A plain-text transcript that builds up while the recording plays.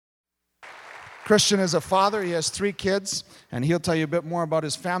Christian is a father. He has 3 kids, and he'll tell you a bit more about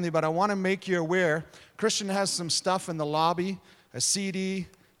his family. But I want to make you aware, Christian has some stuff in the lobby, a CD,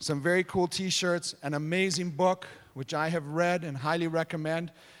 some very cool T-shirts, an amazing book, which I have read and highly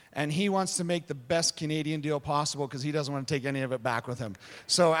recommend. And he wants to make the best Canadian deal possible because he doesn't want to take any of it back with him.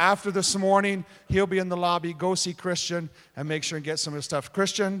 So after this morning, he'll be in the lobby. Go see Christian and make sure and get some of his stuff.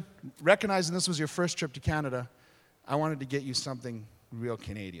 Christian, recognizing this was your first trip to Canada, I wanted to get you something real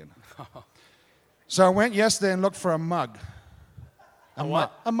Canadian. So I went yesterday and looked for a mug. A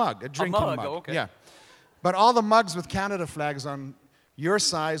what? A mug, a drinking mug. Oh, okay. Yeah. But all the mugs with Canada flags on your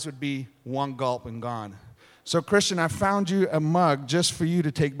size would be one gulp and gone. So, Christian, I found you a mug just for you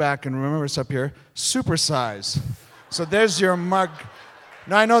to take back, and remember it's up here, super size. So there's your mug.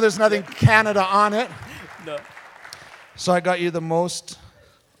 Now, I know there's nothing Canada on it. No. So I got you the most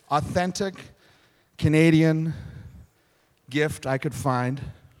authentic Canadian gift I could find.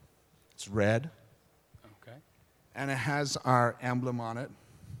 It's red. Okay. And it has our emblem on it.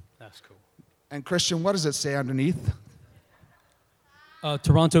 That's cool. And, Christian, what does it say underneath?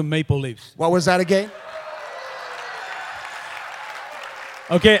 Toronto Maple Leafs. What was that again?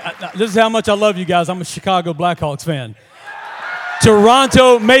 Okay, this is how much I love you guys. I'm a Chicago Blackhawks fan.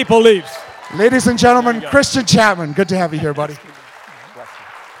 Toronto Maple Leafs. Ladies and gentlemen, Christian Chapman. Good to have you here, buddy. You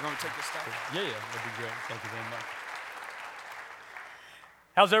want to take this stuff? Yeah, that'd be great. Thank you very much.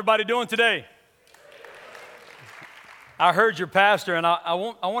 How's everybody doing today? I heard your pastor, and I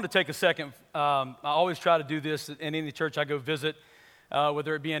want to take a second. I always try to do this in any church I go visit,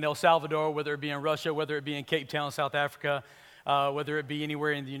 whether it be in El Salvador, whether it be in Russia, whether it be in Cape Town, South Africa, whether it be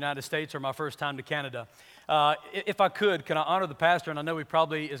anywhere in the United States or my first time to Canada. If I could, can I honor the pastor? And I know he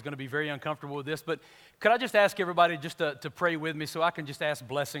probably is going to be very uncomfortable with this, but could I just ask everybody just to pray with me so I can just ask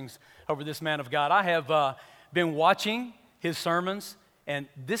blessings over this man of God? I have been watching his sermons, and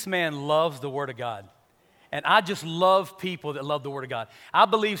this man loves the Word of God. And I just love people that love the Word of God. I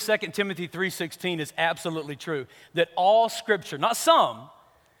believe 2 Timothy 3:16 is absolutely true, that all Scripture, not some.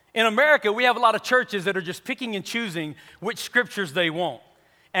 In America, we have a lot of churches that are just picking and choosing which scriptures they want.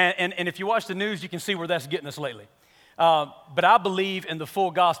 And if you watch the news, you can see where that's getting us lately. But I believe in the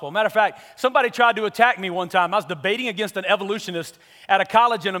full gospel. Matter of fact, somebody tried to attack me one time. I was debating against an evolutionist at a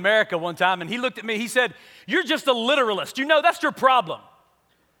college in America one time, and he looked at me, he said, "You're just a literalist. You know, that's your problem."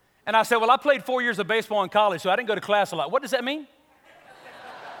 And I said, "Well, I played 4 years of baseball in college, so I didn't go to class a lot." "What does that mean?"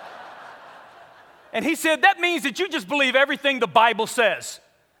 And he said, "That means that you just believe everything the Bible says.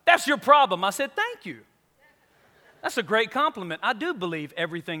 That's your problem." I said, "Thank you. That's a great compliment. I do believe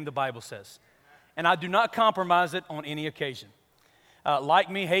everything the Bible says, and I do not compromise it on any occasion.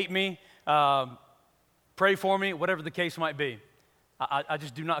 Like me, hate me, pray for me, whatever the case might be. I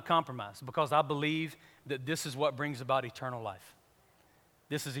just do not compromise because I believe that this is what brings about eternal life.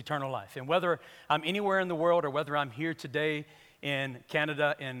 This is eternal life. And whether I'm anywhere in the world or whether I'm here today in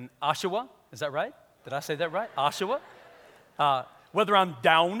Canada, in Oshawa, is that right? Did I say that right? Oshawa? Whether I'm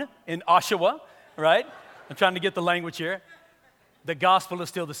down in Oshawa, right? I'm trying to get the language here. The gospel is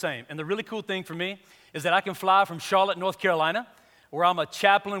still the same. And the really cool thing for me is that I can fly from Charlotte, North Carolina, where I'm a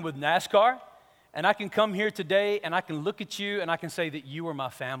chaplain with NASCAR, and I can come here today and I can look at you and I can say that you are my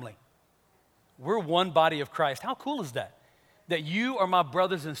family. We're one body of Christ. How cool is that? That you are my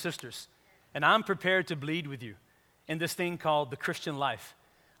brothers and sisters, and I'm prepared to bleed with you in this thing called the Christian life.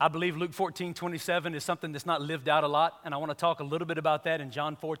 I believe Luke 14:27 is something that's not lived out a lot, and I want to talk a little bit about that in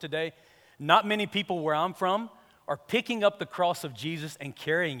John 4 today. Not many people where I'm from are picking up the cross of Jesus and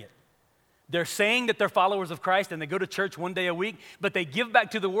carrying it. They're saying that they're followers of Christ and they go to church one day a week, but they give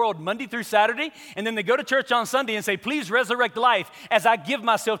back to the world Monday through Saturday, and then they go to church on Sunday and say, "Please resurrect life as I give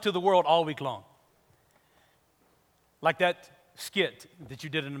myself to the world all week long." Like that skit that you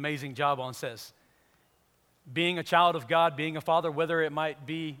did an amazing job on says, being a child of God, being a father, whether it might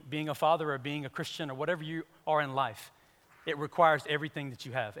be being a father or being a Christian or whatever you are in life, it requires everything that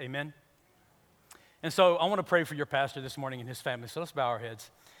you have. Amen? And so I want to pray for your pastor this morning and his family. So let's bow our heads.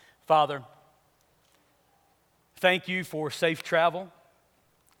 Father, thank you for safe travel.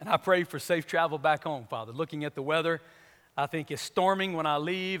 And I pray for safe travel back home, Father. Looking at the weather, I think it's storming when I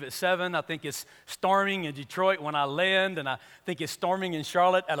leave at 7. I think it's storming in Detroit when I land. And I think it's storming in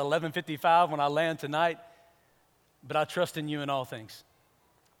Charlotte at 11:55 when I land tonight. But I trust in you in all things.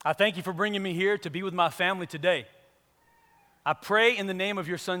 I thank you for bringing me here to be with my family today. I pray in the name of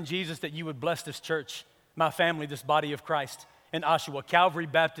your son Jesus that you would bless this church, my family, this body of Christ in Oshawa, Calvary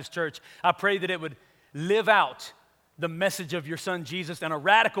Baptist Church. I pray that it would live out the message of your son Jesus in a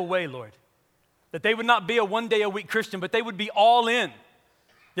radical way, Lord. That they would not be a one-day-a-week Christian, but they would be all in.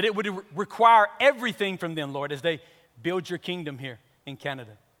 That it would require everything from them, Lord, as they build your kingdom here in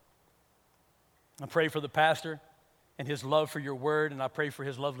Canada. I pray for the pastor and his love for your word, and I pray for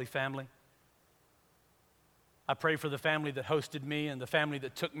his lovely family. I pray for the family that hosted me and the family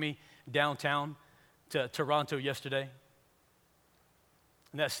that took me downtown to Toronto yesterday.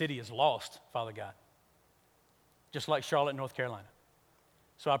 And that city is lost, Father God, just like Charlotte, North Carolina.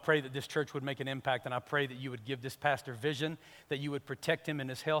 So I pray that this church would make an impact, and I pray that you would give this pastor vision, that you would protect him in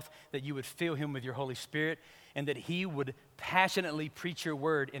his health, that you would fill him with your Holy Spirit, and that he would passionately preach your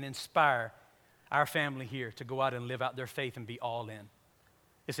word and inspire our family here to go out and live out their faith and be all in.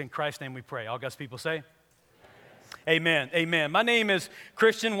 It's in Christ's name we pray. All God's people say, amen. Amen. My name is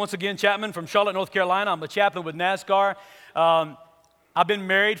Christian, once again, Chapman from Charlotte, North Carolina. I'm a chaplain with NASCAR. I've been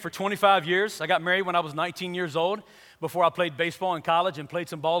married for 25 years. I got married when I was 19 years old before I played baseball in college and played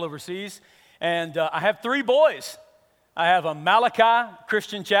some ball overseas. And I have 3 boys. I have a Malachi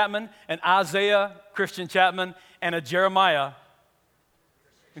Christian Chapman, an Isaiah Christian Chapman, and a Jeremiah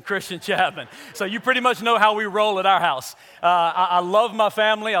Christian Chapman. So you pretty much know how we roll at our house. I love my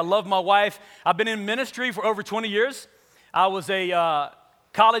family. I love my wife. I've been in ministry for over 20 years. I was a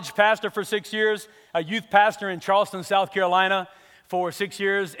college pastor for 6 years, a youth pastor in Charleston, South Carolina for 6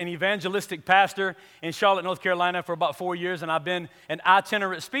 years, an evangelistic pastor in Charlotte, North Carolina for about 4 years, and I've been an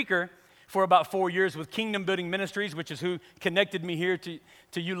itinerant speaker for about 4 years with Kingdom Building Ministries, which is who connected me here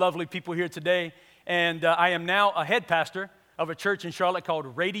to you lovely people here today. And I am now a head pastor of a church in Charlotte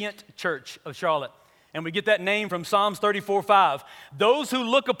called Radiant Church of Charlotte. And we get that name from Psalms 34:5. Those who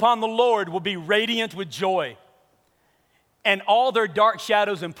look upon the Lord will be radiant with joy, and all their dark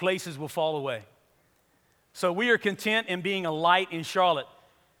shadows and places will fall away. So we are content in being a light in Charlotte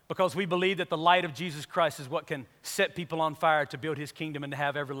because we believe that the light of Jesus Christ is what can set people on fire to build his kingdom and to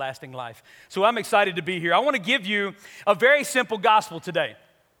have everlasting life. So I'm excited to be here. I want to give you a very simple gospel today.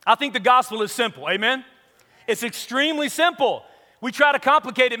 I think the gospel is simple, amen? It's extremely simple. We try to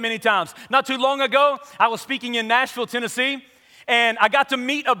complicate it many times. Not too long ago, I was speaking in Nashville, Tennessee, and I got to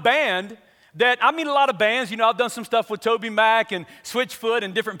meet a band I meet a lot of bands. You know, I've done some stuff with Toby Mac and Switchfoot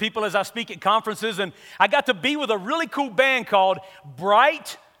and different people as I speak at conferences, and I got to be with a really cool band called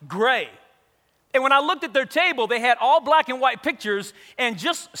Bright Gray. And when I looked at their table, they had all black and white pictures, and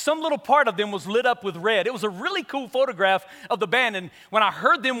just some little part of them was lit up with red. It was a really cool photograph of the band, and when I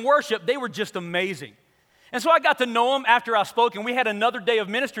heard them worship, they were just amazing. And so I got to know them after I spoke, and we had another day of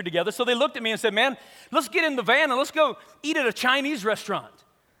ministry together. So they looked at me and said, man, let's get in the van and let's go eat at a Chinese restaurant.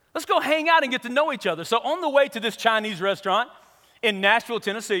 Let's go hang out and get to know each other. So on the way to this Chinese restaurant in Nashville,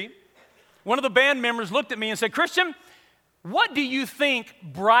 Tennessee, one of the band members looked at me and said, Christian, what do you think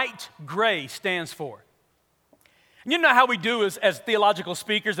Bright Gray stands for? And you know how we do as theological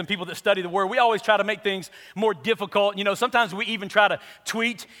speakers and people that study the Word, we always try to make things more difficult. You know, sometimes we even try to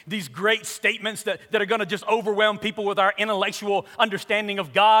tweet these great statements that are going to just overwhelm people with our intellectual understanding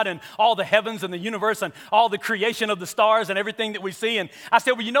of God and all the heavens and the universe and all the creation of the stars and everything that we see. And I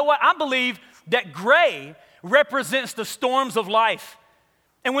said, well, you know what? I believe that gray represents the storms of life.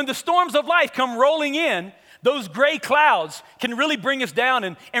 And when the storms of life come rolling in, those gray clouds can really bring us down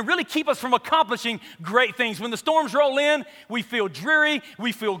and really keep us from accomplishing great things. When the storms roll in, we feel dreary,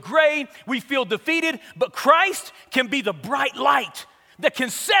 we feel gray, we feel defeated, but Christ can be the bright light that can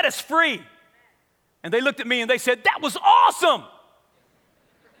set us free. And they looked at me and they said, that was awesome.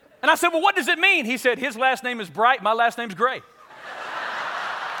 And I said, well, what does it mean? He said, his last name is Bright, my last name's Gray.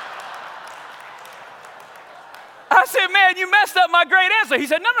 I said, man, you messed up my great answer. He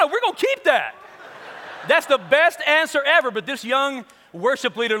said, no, we're going to keep that. That's the best answer ever. But this young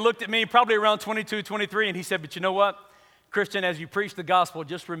worship leader looked at me probably around 22, 23, and he said, but you know what? Christian, as you preach the gospel,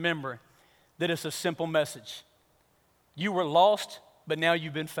 just remember that it's a simple message. You were lost, but now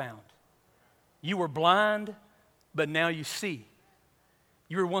you've been found. You were blind, but now you see.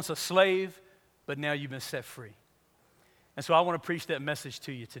 You were once a slave, but now you've been set free. And so I want to preach that message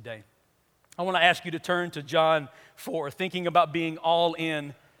to you today. I want to ask you to turn to John 4, thinking about being all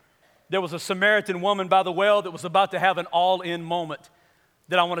in. There was a Samaritan woman by the well that was about to have an all-in moment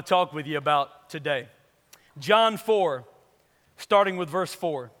that I want to talk with you about today. John 4, starting with verse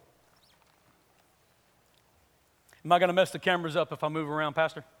 4. Am I going to mess the cameras up if I move around,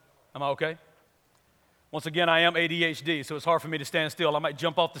 Pastor? Am I okay? Once again, I am ADHD, so it's hard for me to stand still. I might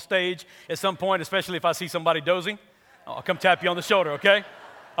jump off the stage at some point, especially if I see somebody dozing. I'll come tap you on the shoulder, okay?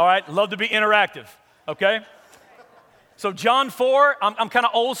 All right, love to be interactive, okay? So John 4, I'm kind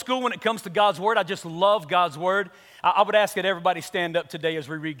of old school when it comes to God's Word. I just love God's Word. I would ask that everybody stand up today as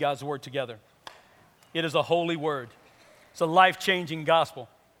we read God's Word together. It is a holy Word. It's a life-changing gospel.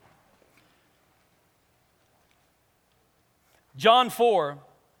 John 4,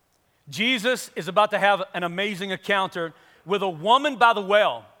 Jesus is about to have an amazing encounter with a woman by the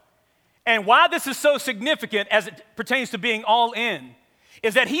well. And why this is so significant as it pertains to being all in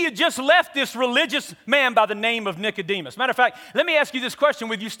is that he had just left this religious man by the name of Nicodemus. Matter of fact, let me ask you this question.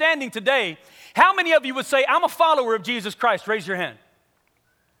 With you standing today, how many of you would say, I'm a follower of Jesus Christ? Raise your hand.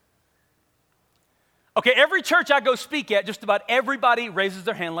 Okay, every church I go speak at, just about everybody raises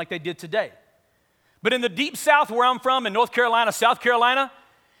their hand like they did today. But in the deep South where I'm from, in North Carolina, South Carolina,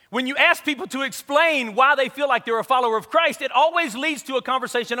 when you ask people to explain why they feel like they're a follower of Christ, it always leads to a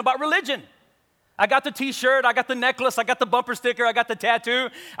conversation about religion. I got the t-shirt, I got the necklace, I got the bumper sticker, I got the tattoo,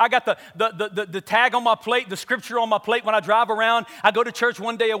 I got the tag on my plate, the scripture on my plate when I drive around. I go to church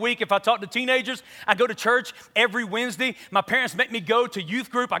one day a week. If I talk to teenagers, I go to church every Wednesday. My parents make me go to youth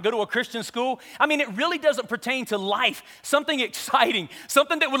group. I go to a Christian school. I mean, it really doesn't pertain to life, something exciting,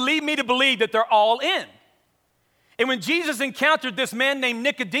 something that would lead me to believe that they're all in. And when Jesus encountered this man named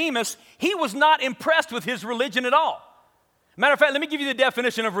Nicodemus, he was not impressed with his religion at all. Matter of fact, let me give you the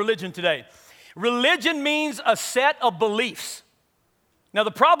definition of religion today. Religion means a set of beliefs. Now,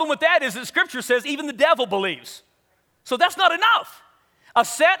 the problem with that is that Scripture says even the devil believes. So that's not enough. A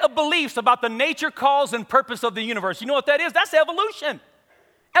set of beliefs about the nature, cause, and purpose of the universe. You know what that is? That's evolution.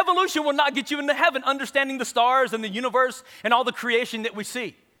 Evolution will not get you into heaven understanding the stars and the universe and all the creation that we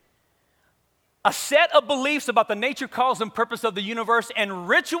see. A set of beliefs about the nature, cause, and purpose of the universe, and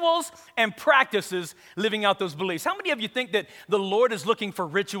rituals and practices living out those beliefs. How many of you think that the Lord is looking for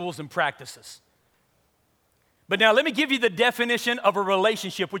rituals and practices? But now let me give you the definition of a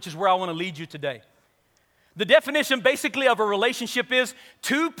relationship, which is where I want to lead you today. The definition basically of a relationship is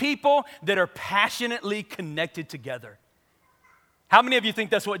two people that are passionately connected together. How many of you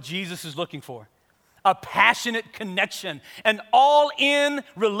think that's what Jesus is looking for? A passionate connection, an all-in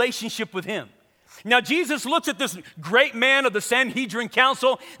relationship with Him. Now, Jesus looks at this great man of the Sanhedrin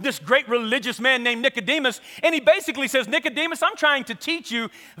Council, this great religious man named Nicodemus, and he basically says, Nicodemus, I'm trying to teach you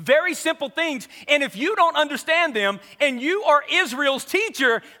very simple things, and if you don't understand them and you are Israel's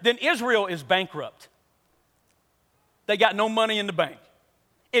teacher, then Israel is bankrupt. They got no money in the bank.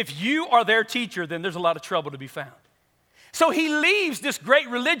 If you are their teacher, then there's a lot of trouble to be found. So he leaves this great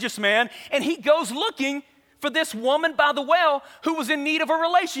religious man, and he goes looking for this woman by the well who was in need of a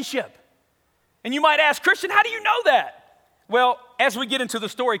relationship. And you might ask, Christian, how do you know that? Well, as we get into the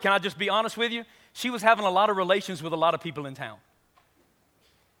story, can I just be honest with you? She was having a lot of relations with a lot of people in town.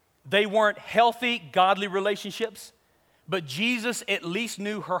 They weren't healthy, godly relationships, but Jesus at least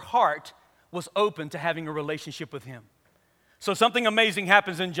knew her heart was open to having a relationship with Him. So something amazing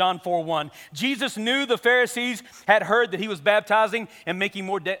happens in John 4:1. Jesus knew the Pharisees had heard that He was baptizing and making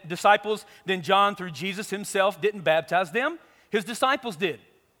more disciples than John through Jesus Himself didn't baptize them. His disciples did.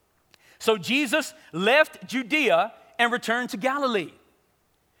 So Jesus left Judea and returned to Galilee.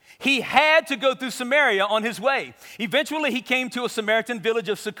 He had to go through Samaria on His way. Eventually, He came to a Samaritan village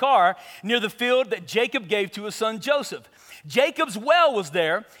of Sychar near the field that Jacob gave to his son Joseph. Jacob's well was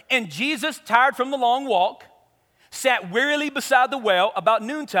there, and Jesus, tired from the long walk, sat wearily beside the well. About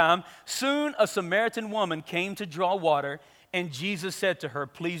noontime. Soon a Samaritan woman came to draw water, and Jesus said to her,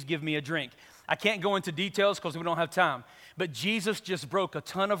 please give me a drink. I can't go into details because we don't have time. But Jesus just broke a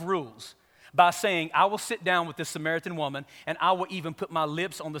ton of rules by saying, I will sit down with this Samaritan woman, and I will even put my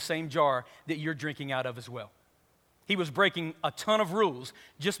lips on the same jar that you're drinking out of as well. He was breaking a ton of rules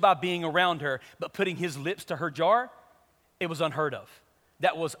just by being around her, but putting his lips to her jar, it was unheard of.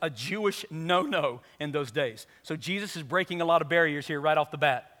 That was a Jewish no-no in those days. So Jesus is breaking a lot of barriers here right off the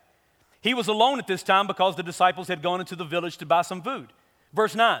bat. He was alone at this time because the disciples had gone into the village to buy some food.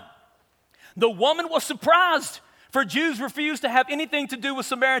 Verse 9, the woman was surprised, for Jews refused to have anything to do with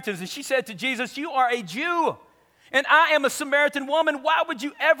Samaritans. And she said to Jesus, you are a Jew, and I am a Samaritan woman. Why would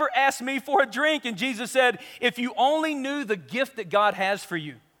you ever ask me for a drink? And Jesus said, if you only knew the gift that God has for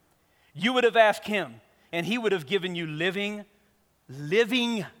you, you would have asked Him, and He would have given you living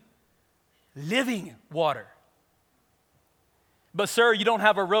water. But sir, you don't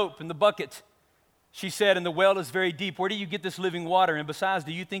have a rope in the bucket. She said, and the well is very deep. Where do you get this living water? And besides,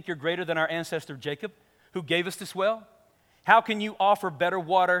 do you think you're greater than our ancestor Jacob, who gave us this well? How can you offer better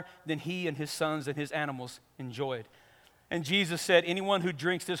water than he and his sons and his animals enjoyed? And Jesus said, anyone who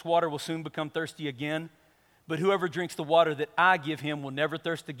drinks this water will soon become thirsty again, but whoever drinks the water that I give him will never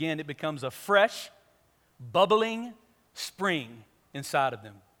thirst again. It becomes a fresh, bubbling spring inside of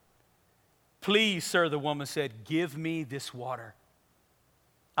them. Please, sir, the woman said, give me this water.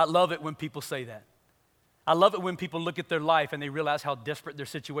 I love it when people say that. I love it when people look at their life and they realize how desperate their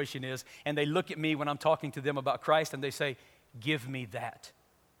situation is, and they look at me when I'm talking to them about Christ and they say, give me that.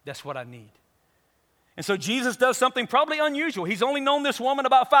 That's what I need. And so Jesus does something probably unusual. He's only known this woman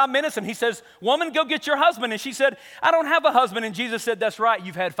about 5 minutes, and he says, woman, go get your husband. And she said, I don't have a husband. And Jesus said, that's right,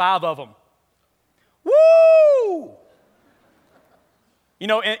 you've had 5 of them. Woo! You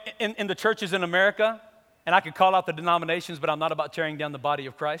know, in the churches in America, and I could call out the denominations, but I'm not about tearing down the body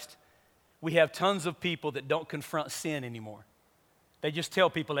of Christ, we have tons of people that don't confront sin anymore. They just tell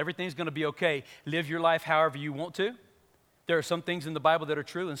people everything's going to be okay. Live your life however you want to. There are some things in the Bible that are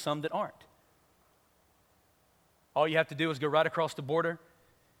true and some that aren't. All you have to do is go right across the border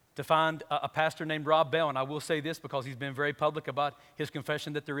to find a pastor named Rob Bell, and I will say this because he's been very public about his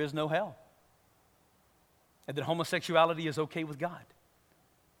confession that there is no hell and that homosexuality is okay with God.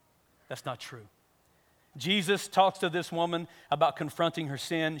 That's not true. Jesus talks to this woman about confronting her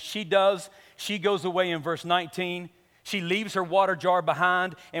sin. She does. She goes away in verse 19. She leaves her water jar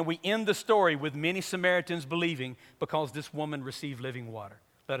behind, and we end the story with many Samaritans believing because this woman received living water.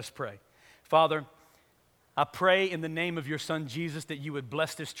 Let us pray. Father, I pray in the name of your Son Jesus that you would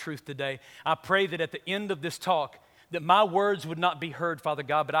bless this truth today. I pray that at the end of this talk that my words would not be heard, Father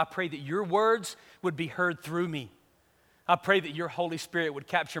God, but I pray that your words would be heard through me. I pray that your Holy Spirit would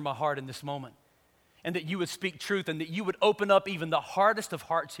capture my heart in this moment and that you would speak truth and that you would open up even the hardest of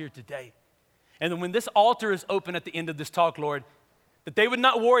hearts here today. And then when this altar is open at the end of this talk, Lord, that they would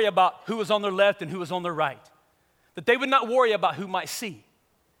not worry about who was on their left and who was on their right, that they would not worry about who might see,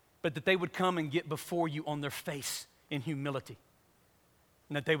 but that they would come and get before you on their face in humility,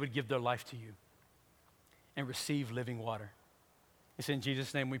 and that they would give their life to you and receive living water. It's in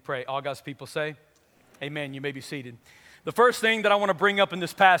Jesus' name we pray. All God's people say, amen. You may be seated. The first thing that I want to bring up in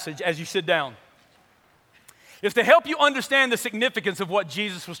this passage as you sit down is to help you understand the significance of what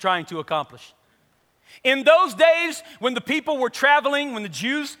Jesus was trying to accomplish. In those days, when the people were traveling, when the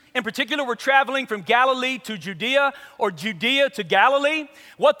Jews in particular were traveling from Galilee to Judea or Judea to Galilee,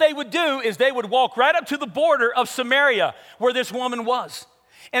 what they would do is they would walk right up to the border of Samaria where this woman was.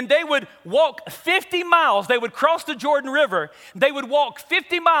 And they would walk 50 miles. They would cross the Jordan River. They would walk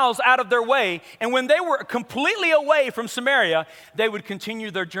 50 miles out of their way. And when they were completely away from Samaria, they would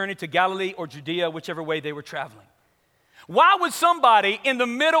continue their journey to Galilee or Judea, whichever way they were traveling. Why would somebody in the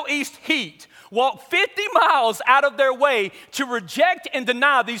Middle East heat walk 50 miles out of their way to reject and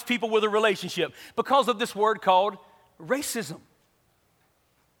deny these people with a relationship? Because of this word called racism.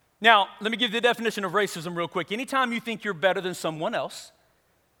 Now, let me give you the definition of racism real quick. Anytime you think you're better than someone else,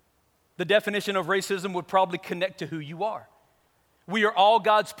 the definition of racism would probably connect to who you are. We are all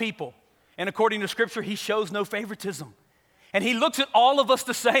God's people. And according to Scripture, He shows no favoritism. And He looks at all of us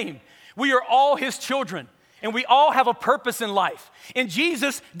the same. We are all His children. And we all have a purpose in life. And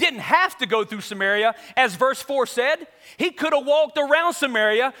Jesus didn't have to go through Samaria, as verse 4 said. He could have walked around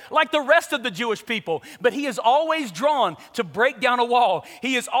Samaria like the rest of the Jewish people. But He is always drawn to break down a wall.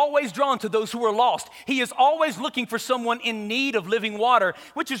 He is always drawn to those who are lost. He is always looking for someone in need of living water,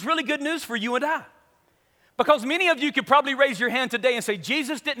 which is really good news for you and I. Because many of you could probably raise your hand today and say,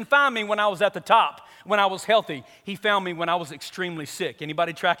 Jesus didn't find me when I was at the top, when I was healthy. He found me when I was extremely sick.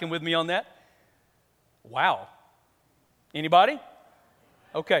 Anybody tracking with me on that? Wow. Anybody?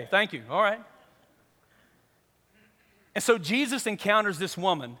 Okay, thank you. All right. And so Jesus encounters this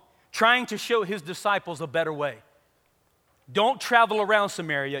woman trying to show His disciples a better way. Don't travel around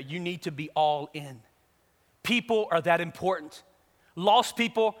Samaria. You need to be all in. People are that important. Lost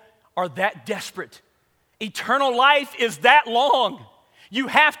people are that desperate. Eternal life is that long. You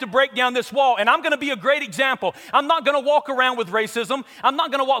have to break down this wall. And I'm going to be a great example. I'm not going to walk around with racism. I'm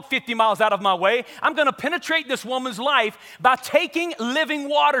not going to walk 50 miles out of my way. I'm going to penetrate this woman's life by taking living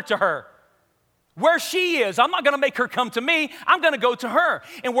water to her. Where she is, I'm not going to make her come to me. I'm going to go to her.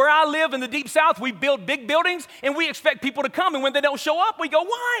 And where I live in the Deep South, we build big buildings and we expect people to come. And when they don't show up, we go,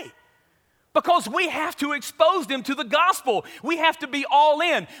 why? Because we have to expose them to the gospel. We have to be all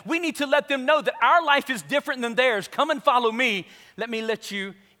in. We need to let them know that our life is different than theirs. Come and follow me. Let me let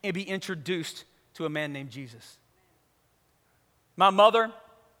you be introduced to a man named Jesus. My mother,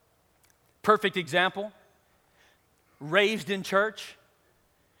 perfect example, raised in church,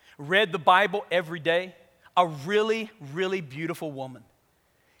 read the Bible every day, a really, really beautiful woman.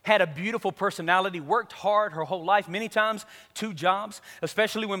 Had a beautiful personality, worked hard her whole life, many times 2 jobs,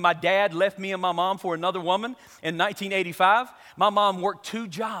 especially when my dad left me and my mom for another woman in 1985. My mom worked 2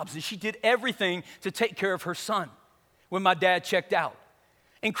 jobs and she did everything to take care of her son when my dad checked out.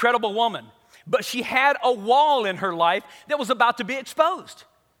 Incredible woman. But she had a wall in her life that was about to be exposed.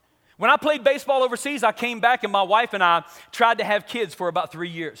 When I played baseball overseas, I came back and my wife and I tried to have kids for about 3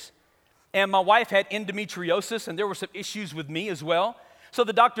 years. And my wife had endometriosis and there were some issues with me as well. So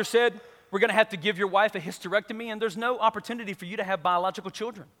the doctor said, we're going to have to give your wife a hysterectomy and there's no opportunity for you to have biological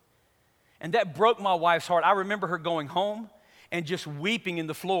children. And that broke my wife's heart. I remember her going home and just weeping in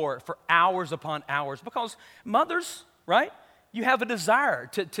the floor for hours upon hours, because mothers, right? You have a desire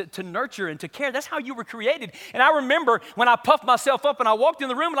to nurture and to care. That's how you were created. And I remember when I puffed myself up and I walked in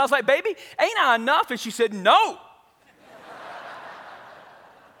the room and I was like, baby, ain't I enough? And she said, no.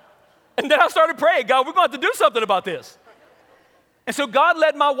 And then I started praying, God, we're going to have to do something about this. And so God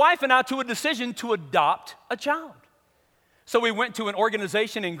led my wife and I to a decision to adopt a child. So we went to an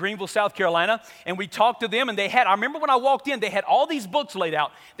organization in Greenville, South Carolina, and we talked to them, and I remember when I walked in, they had all these books laid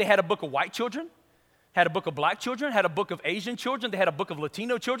out. They had a book of white children, had a book of black children, had a book of Asian children, they had a book of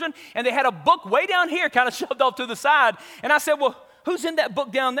Latino children, and they had a book way down here kind of shoved off to the side. And I said, well, who's in that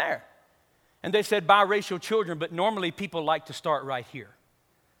book down there? And they said biracial children, but normally people like to start right here.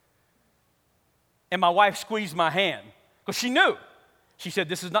 And my wife squeezed my hand because she knew. She said,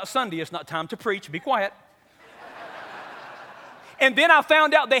 this is not Sunday, it's not time to preach, be quiet. And then I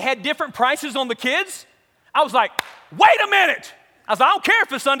found out they had different prices on the kids. I was like, wait a minute. I was like, I don't care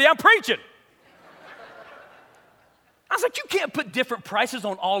if it's Sunday, I'm preaching. I was like, you can't put different prices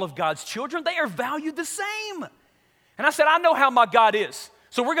on all of God's children. They are valued the same. And I said, I know how my God is.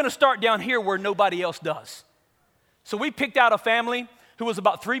 So we're going to start down here where nobody else does. So we picked out a family who was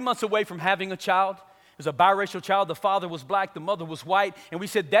about 3 months away from having a child. It was a biracial child. The father was black, the mother was white. And we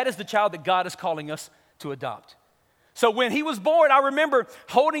said, that is the child that God is calling us to adopt. So when he was born, I remember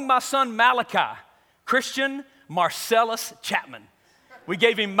holding my son Malachi, Christian Marcellus Chapman. We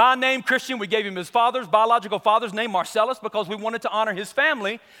gave him my name, Christian. We gave him his biological father's name, Marcellus, because we wanted to honor his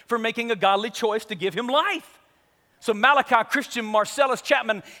family for making a godly choice to give him life. So Malachi, Christian Marcellus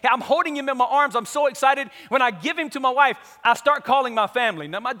Chapman, I'm holding him in my arms. I'm so excited. When I give him to my wife, I start calling my family.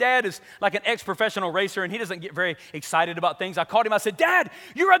 Now, my dad is like an ex-professional racer, and he doesn't get very excited about things. I called him. I said, Dad,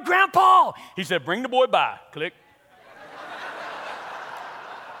 you're a grandpa. He said, bring the boy by. Click.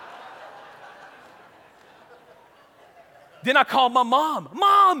 Then I called my mom.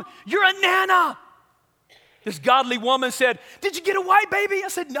 Mom, you're a nana. This godly woman said, did you get a white baby? I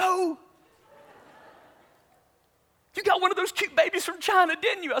said, no. You got one of those cute babies from China,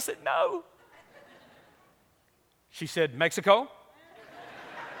 didn't you? I said, no. She said, Mexico?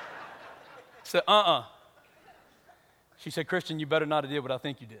 I said, She said, Christian, you better not have did what I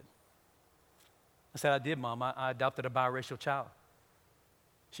think you did. I said, I did, Mom. I adopted a biracial child.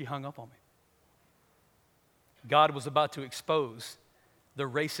 She hung up on me. God was about to expose the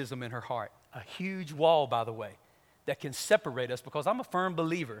racism in her heart. A huge wall, by the way, that can separate us, because I'm a firm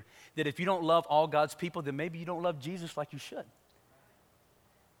believer that if you don't love all God's people, then maybe you don't love Jesus like you should.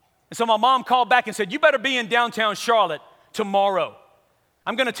 And so my mom called back and said, you better be in downtown Charlotte tomorrow.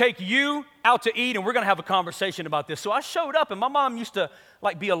 I'm going to take you out to eat, and we're going to have a conversation about this. So I showed up, and my mom used to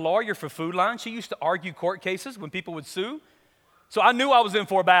be a lawyer for Food Line. She used to argue court cases when people would sue. So I knew I was in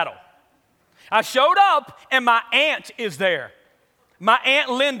for a battle. I showed up, and my aunt is there. My Aunt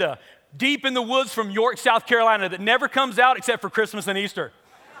Linda, deep in the woods from York, South Carolina, that never comes out except for Christmas and Easter.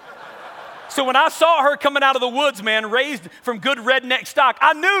 So when I saw her coming out of the woods, man, raised from good redneck stock,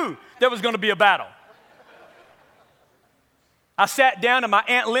 I knew there was going to be a battle. I sat down, and my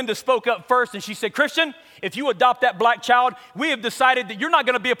Aunt Linda spoke up first, and she said, Christian, if you adopt that black child, we have decided that you're not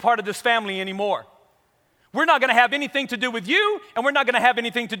going to be a part of this family anymore. We're not going to have anything to do with you, and we're not going to have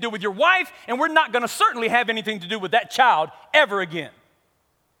anything to do with your wife, and we're not going to certainly have anything to do with that child ever again.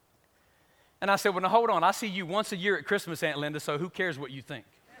 And I said, well, now hold on. I see you once a year at Christmas, Aunt Linda, so who cares what you think?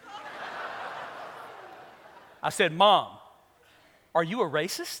 I said, Mom, are you a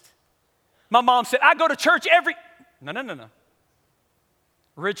racist? My mom said, I go to church every... No.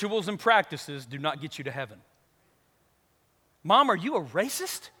 Rituals and practices do not get you to heaven. Mom, are you a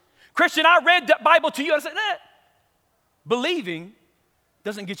racist? Christian, I read the Bible to you. I said, Believing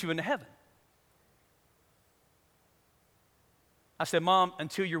doesn't get you into heaven. I said, Mom,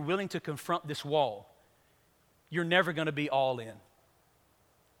 until you're willing to confront this wall, you're never going to be all in.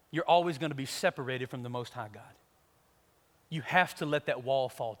 You're always going to be separated from the Most High God. You have to let that wall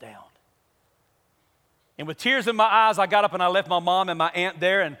fall down. And with tears in my eyes, I got up and I left my mom and my aunt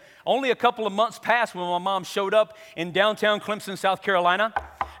there. And only a couple of months passed when my mom showed up in downtown Clemson, South Carolina,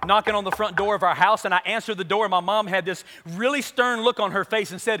 knocking on the front door of our house. And I answered the door, and my mom had this really stern look on her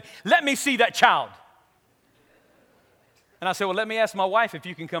face and said, let me see that child. And I said, well, let me ask my wife if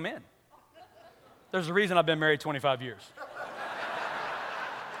you can come in. There's a reason I've been married 25 years.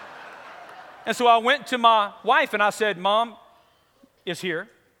 And so I went to my wife and I said, Mom is here.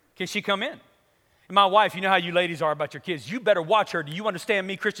 Can she come in? And my wife, you know how you ladies are about your kids. You better watch her. Do you understand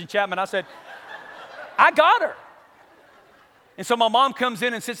me, Christian Chapman? I said, I got her. And so my mom comes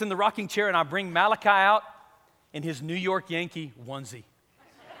in and sits in the rocking chair, and I bring Malachi out in his New York Yankee onesie.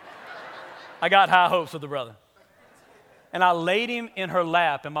 I got high hopes of the brother. And I laid him in her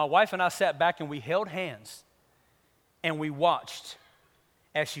lap, and my wife and I sat back and we held hands and we watched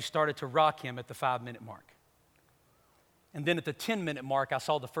as she started to rock him at the 5-minute mark. And then at the 10-minute mark, I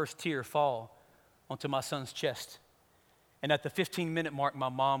saw the first tear fall onto my son's chest. And at the 15-minute mark, my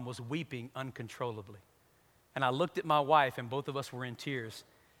mom was weeping uncontrollably. And I looked at my wife, and both of us were in tears.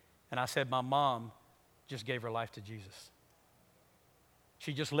 And I said, my mom just gave her life to Jesus.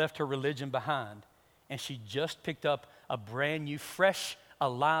 She just left her religion behind, and she just picked up a brand new, fresh,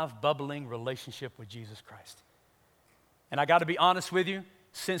 alive, bubbling relationship with Jesus Christ. And I got to be honest with you,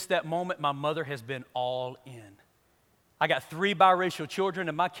 since that moment, my mother has been all in. I got 3 biracial children,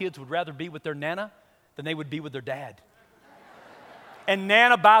 and my kids would rather be with their Nana than they would be with their dad. And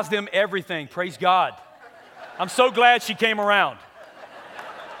Nana buys them everything, praise God. I'm so glad she came around.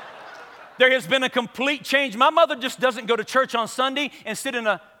 There has been a complete change. My mother just doesn't go to church on Sunday and sit in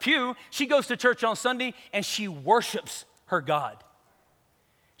a pew. She goes to church on Sunday and she worships her God.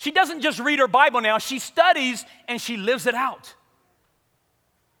 She doesn't just read her Bible now, she studies and she lives it out.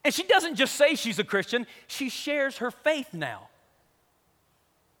 And she doesn't just say she's a Christian, she shares her faith now.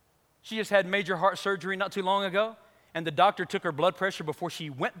 She just had major heart surgery not too long ago, and the doctor took her blood pressure before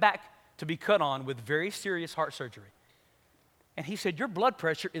she went back to be cut on with very serious heart surgery. And he said, your blood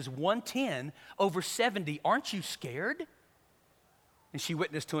pressure is 110/70. Aren't you scared? And she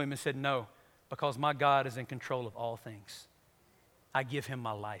witnessed to him and said, no, because my God is in control of all things. I give him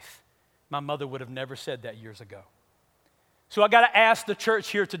my life. My mother would have never said that years ago. So I got to ask the church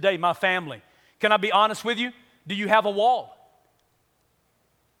here today, my family, can I be honest with you? Do you have a wall?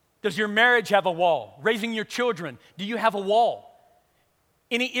 Does your marriage have a wall? Raising your children, do you have a wall?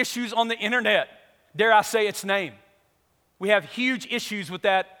 Any issues on the internet? Dare I say its name? We have huge issues with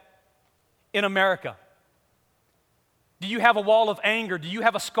that in America. Do you have a wall of anger? Do you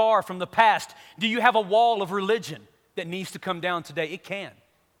have a scar from the past? Do you have a wall of religion that needs to come down today? It can.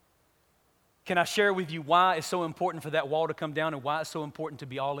 Can I share with you why it's so important for that wall to come down and why it's so important to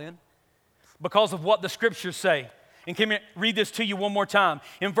be all in? Because of what the scriptures say. And can I read this to you one more time?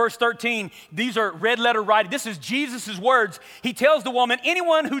 In verse 13, these are red letter writing. This is Jesus' words. He tells the woman,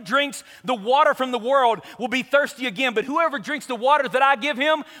 anyone who drinks the water from the world will be thirsty again, but whoever drinks the water that I give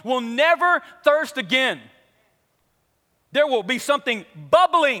him will never thirst again. There will be something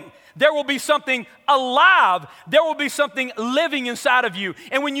bubbling. There will be something alive. There will be something living inside of you.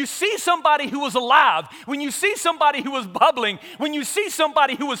 And when you see somebody who is alive, when you see somebody who is bubbling, when you see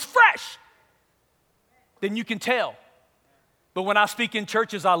somebody who is fresh, then you can tell. But when I speak in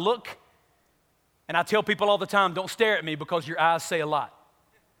churches, I look and I tell people all the time, don't stare at me because your eyes say a lot.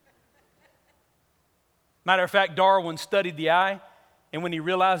 Matter of fact, Darwin studied the eye, and when he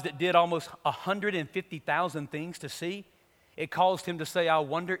realized it did almost 150,000 things to see, it caused him to say, I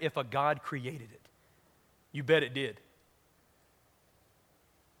wonder if a God created it. You bet it did.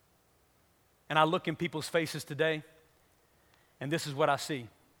 And I look in people's faces today, and this is what I see.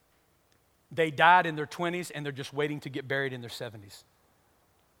 They died in their 20s, and they're just waiting to get buried in their 70s.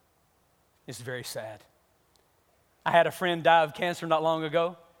 It's very sad. I had a friend die of cancer not long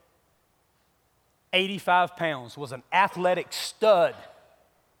ago. 85 pounds, was an athletic stud.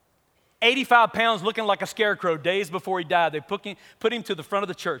 85 pounds, looking like a scarecrow. Days before he died, they put him to the front of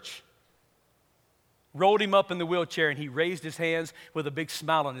the church, rolled him up in the wheelchair, and he raised his hands with a big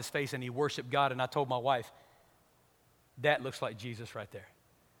smile on his face, and he worshiped God. And I told my wife, that looks like Jesus right there.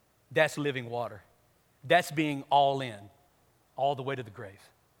 That's living water. That's being all in, all the way to the grave.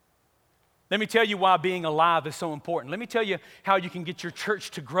 Let me tell you why being alive is so important. Let me tell you how you can get your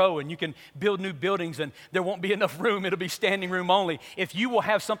church to grow and you can build new buildings and there won't be enough room. It'll be standing room only. If you will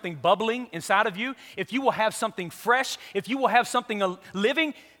have something bubbling inside of you, if you will have something fresh, if you will have something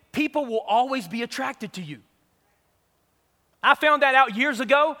living, people will always be attracted to you. I found that out years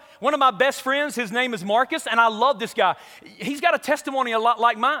ago. One of my best friends, his name is Marcus, and I love this guy. He's got a testimony a lot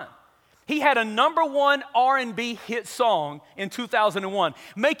like mine. He had a #1 R&B hit song in 2001,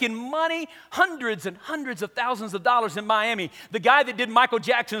 making money, hundreds and hundreds of thousands of dollars in Miami. The guy that did Michael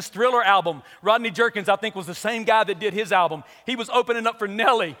Jackson's Thriller album, Rodney Jerkins, I think was the same guy that did his album. He was opening up for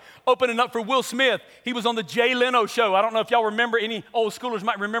Nelly, opening up for Will Smith. He was on the Jay Leno show. I don't know if y'all remember, any old schoolers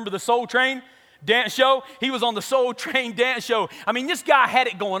might remember the Soul Train dance show. He was on the Soul Train dance show. I mean, this guy had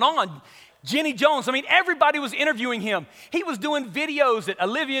it going on. Jenny Jones, I mean, everybody was interviewing him. He was doing videos at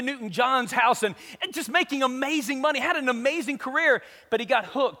Olivia Newton-John's house and just making amazing money, had an amazing career, but he got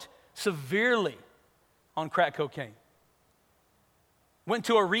hooked severely on crack cocaine. Went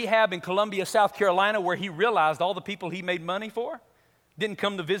to a rehab in Columbia, South Carolina, where he realized all the people he made money for didn't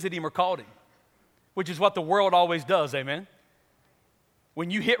come to visit him or called him, which is what the world always does, amen? When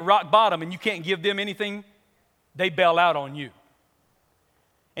you hit rock bottom and you can't give them anything, they bail out on you.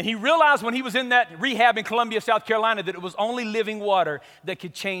 And he realized when he was in that rehab in Columbia, South Carolina, that it was only living water that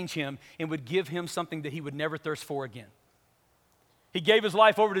could change him and would give him something that he would never thirst for again. He gave his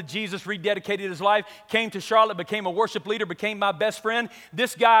life over to Jesus, rededicated his life, came to Charlotte, became a worship leader, became my best friend.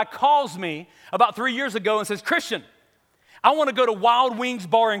 This guy calls me about 3 years ago and says, Christian, I want to go to Wild Wings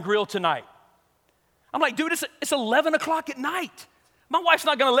Bar and Grill tonight. I'm like, dude, it's 11 o'clock at night. My wife's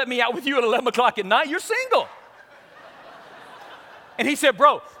not going to let me out with you at 11 o'clock at night. You're single. And he said,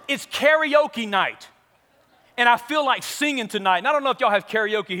 bro, it's karaoke night. And I feel like singing tonight. And I don't know if y'all have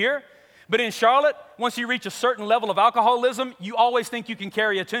karaoke here, but in Charlotte, once you reach a certain level of alcoholism, you always think you can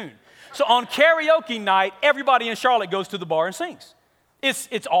carry a tune. So on karaoke night, everybody in Charlotte goes to the bar and sings.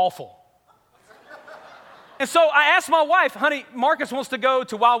 It's awful. And so I asked my wife, honey, Marcus wants to go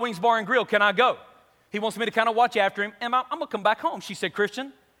to Wild Wings Bar and Grill. Can I go? He wants me to kind of watch after him, and I'm going to come back home. She said,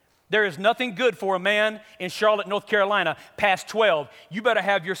 Christian, there is nothing good for a man in Charlotte, North Carolina, past 12. You better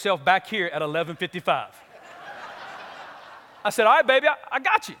have yourself back here at 11:55. I said, all right, baby, I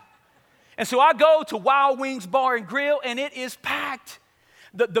got you. And so I go to Wild Wings Bar and Grill, and it is packed.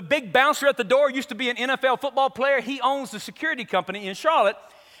 The big bouncer at the door used to be an NFL football player. He owns the security company in Charlotte,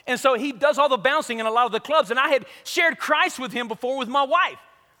 and so he does all the bouncing in a lot of the clubs. And I had shared Christ with him before with my wife.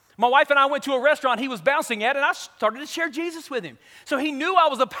 My wife and I went to a restaurant he was bouncing at, and I started to share Jesus with him. So he knew I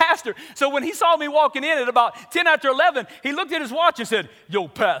was a pastor. So when he saw me walking in at about 10 after 11, he looked at his watch and said, yo,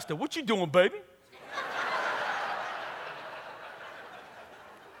 pastor, what you doing, baby?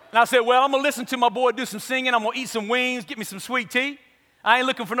 And I said, well, I'm going to listen to my boy do some singing. I'm going to eat some wings, get me some sweet tea. I ain't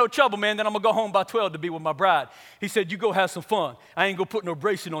looking for no trouble, man. Then I'm going to go home by 12 to be with my bride. He said, you go have some fun. I ain't going to put no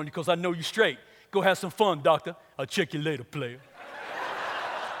bracing on you because I know you straight. Go have some fun, doctor. I'll check you later, player.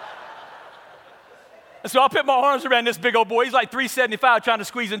 And so I put my arms around this big old boy. He's like 375 trying to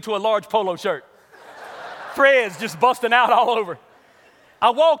squeeze into a large polo shirt. Fred's just busting out all over.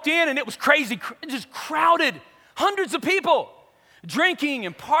 I walked in and it was crazy, just crowded. Hundreds of people drinking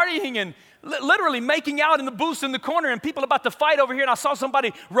and partying and literally making out in the booths in the corner and people about to fight over here. And I saw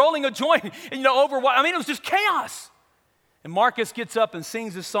somebody rolling a joint, over what, it was just chaos. And Marcus gets up and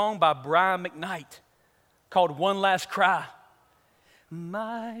sings this song by Brian McKnight called One Last Cry.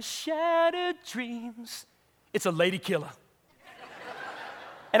 My shattered dreams. It's a lady killer.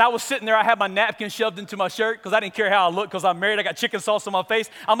 And I was sitting there, I had my napkin shoved into my shirt because I didn't care how I looked because I'm married, I got chicken sauce on my face.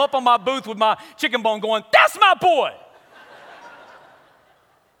 I'm up on my booth with my chicken bone going, that's my boy.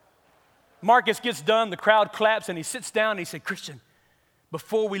 Marcus gets done, the crowd claps, and he sits down and he said, Christian,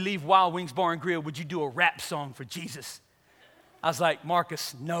 before we leave Wild Wings Bar and Grill, would you do a rap song for Jesus? I was like,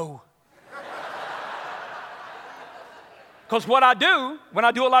 Marcus, no. Because what I do, when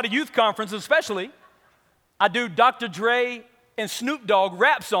I do a lot of youth conferences especially, I do Dr. Dre and Snoop Dogg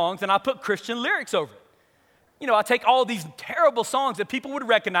rap songs, and I put Christian lyrics over it. I take all these terrible songs that people would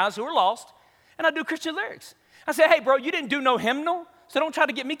recognize who are lost, and I do Christian lyrics. I say, hey, bro, you didn't do no hymnal, so don't try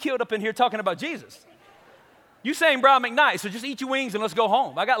to get me killed up in here talking about Jesus. You saying Brian McKnight, so just eat your wings and let's go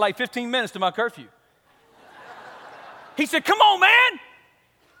home. I got like 15 minutes to my curfew. He said, come on, man.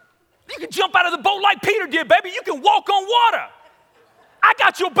 You can jump out of the boat like Peter did, baby. You can walk on water. I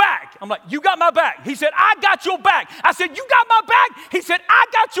got your back. I'm like, you got my back. He said, I got your back. I said, you got my back? He said, I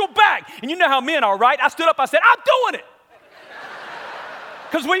got your back. And you know how men are, right? I stood up, I said, I'm doing it.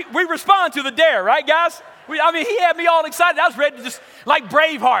 Because we respond to the dare, right, guys? He had me all excited. I was ready to just, like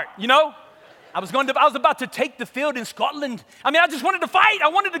Braveheart, I was about to take the field in Scotland. I just wanted to fight. I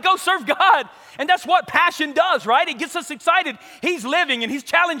wanted to go serve God. And that's what passion does, right? It gets us excited. He's living and he's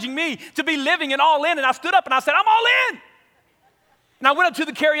challenging me to be living and all in. And I stood up and I said, I'm all in. And I went up to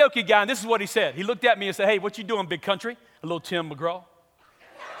the karaoke guy and this is what he said. He looked at me and said, hey, what you doing, big country? A little Tim McGraw.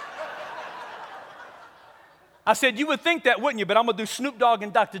 I said, you would think that, wouldn't you? But I'm going to do Snoop Dogg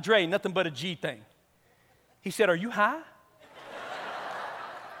and Dr. Dre, nothing but a G thing. He said, are you high?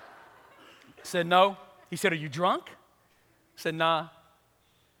 I said, no. He said, are you drunk? I said, nah.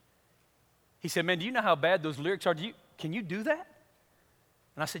 He said, man, do you know how bad those lyrics are? Can you do that?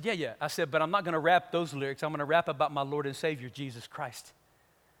 And I said, yeah. I said, but I'm not going to rap those lyrics. I'm going to rap about my Lord and Savior, Jesus Christ.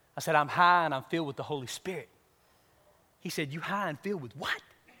 I said, I'm high and I'm filled with the Holy Spirit. He said, you high and filled with what?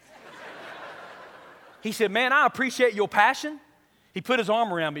 He said, man, I appreciate your passion. He put his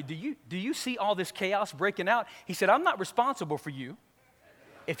arm around me. Do you see all this chaos breaking out? He said, I'm not responsible for you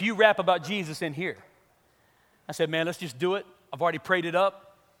if you rap about Jesus in here. I said, man, let's just do it. I've already prayed it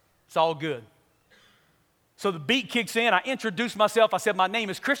up. It's all good. So the beat kicks in. I introduced myself. I said, my name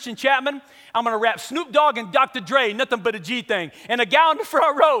is Christian Chapman. I'm going to rap Snoop Dogg and Dr. Dre, nothing but a G thing. And a guy on the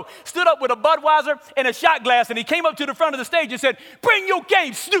front row stood up with a Budweiser and a shot glass, and he came up to the front of the stage and said, bring your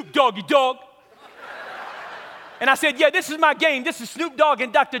game, Snoop Doggy Dogg. And I said, yeah, this is my game. This is Snoop Dogg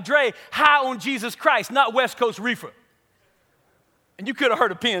and Dr. Dre, high on Jesus Christ, not West Coast reefer. And you could have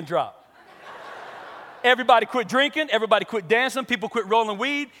heard a pin drop. Everybody quit drinking. Everybody quit dancing. People quit rolling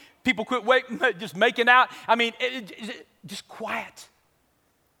weed. People quit just making out. I mean, just quiet.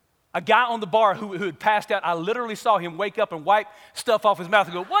 A guy on the bar who had passed out, I literally saw him wake up and wipe stuff off his mouth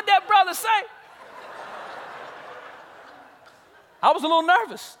and go, what'd that brother say? I was a little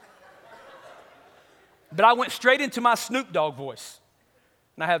nervous. But I went straight into my Snoop Dogg voice.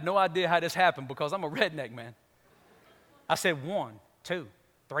 And I have no idea how this happened because I'm a redneck, man. I said 1, 2,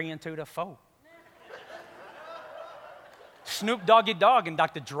 3 and 2 to 4. Snoop Doggy Dogg and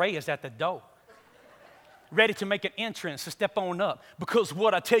Dr. Dre is at the door, ready to make an entrance to step on up because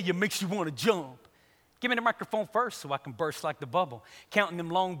what I tell you makes you want to jump. Give me the microphone first so I can burst like the bubble. Counting them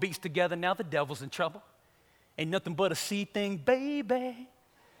long beats together, now the devil's in trouble. Ain't nothing but a C thing, baby.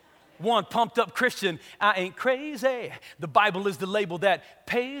 One pumped up Christian, I ain't crazy. The Bible is the label that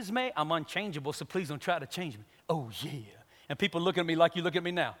pays me. I'm unchangeable, so please don't try to change me. Oh, yeah. And people look at me like you look at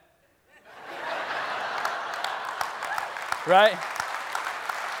me now. Right?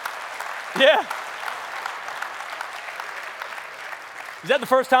 Yeah. Is that the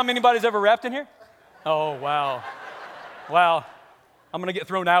first time anybody's ever rapped in here? Oh, wow. Wow. I'm going to get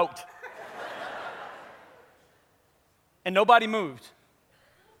thrown out. And nobody moved.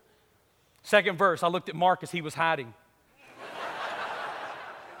 Second verse, I looked at Mark as he was hiding.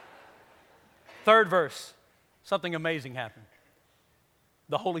 Third verse, something amazing happened.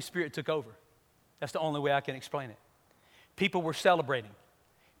 The Holy Spirit took over. That's the only way I can explain it. People were celebrating.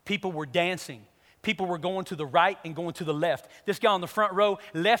 People were dancing. People were going to the right and going to the left. This guy on the front row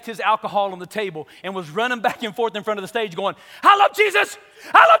left his alcohol on the table and was running back and forth in front of the stage going, I love Jesus!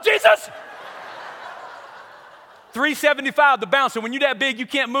 I love Jesus! 375, the bouncer. When you're that big, you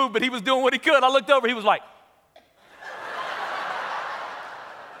can't move, but he was doing what he could. I looked over, he was like.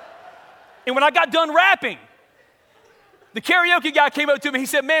 And when I got done rapping, the karaoke guy came up to me. He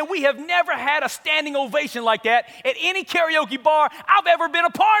said, man, we have never had a standing ovation like that at any karaoke bar I've ever been a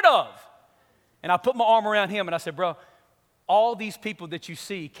part of. And I put my arm around him and I said, bro, all these people that you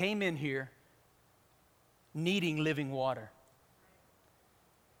see came in here needing living water.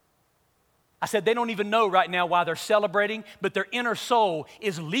 I said, they don't even know right now why they're celebrating, but their inner soul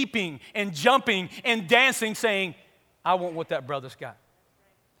is leaping and jumping and dancing, saying, I want what that brother's got.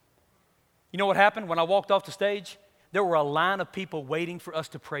 You know what happened when I walked off the stage? There were a line of people waiting for us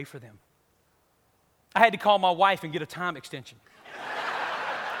to pray for them. I had to call my wife and get a time extension.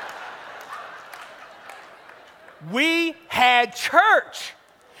 We had church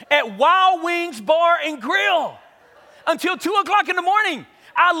at Wild Wings Bar and Grill until 2 o'clock in the morning.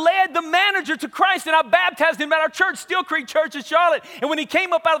 I led the manager to Christ and I baptized him at our church, Steel Creek Church in Charlotte. And when he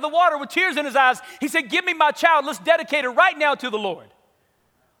came up out of the water with tears in his eyes, he said, give me my child. Let's dedicate her right now to the Lord.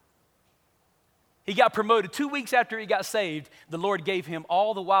 He got promoted. 2 weeks after he got saved, the Lord gave him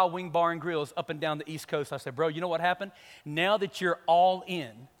all the Wild Wing Bar and Grills up and down the East Coast. I said, bro, you know what happened? Now that you're all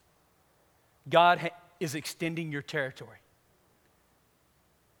in, God is extending your territory.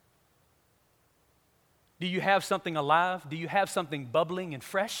 Do you have something alive? Do you have something bubbling and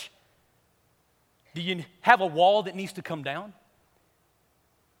fresh? Do you have a wall that needs to come down?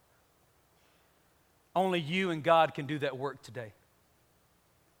 Only you and God can do that work today.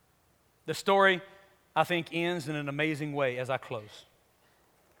 The story, I think, ends in an amazing way as I close.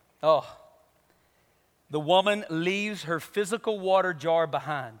 Oh, the woman leaves her physical water jar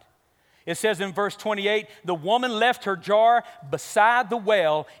behind. It says in verse 28, the woman left her jar beside the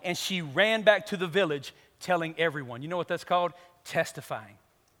well and she ran back to the village telling everyone. You know what that's called? Testifying.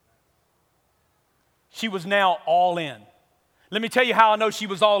 She was now all in. Let me tell you how I know she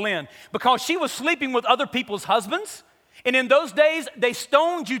was all in. Because she was sleeping with other people's husbands. And in those days, they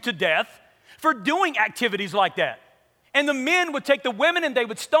stoned you to death for doing activities like that. And the men would take the women and they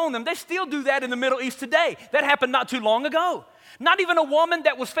would stone them. They still do that in the Middle East today. That happened not too long ago. Not even a woman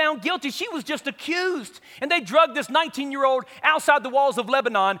that was found guilty. She was just accused. And they drugged this 19-year-old outside the walls of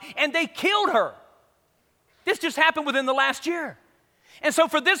Lebanon and they killed her. This just happened within the last year. And so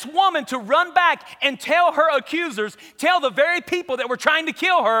for this woman to run back and tell her accusers, tell the very people that were trying to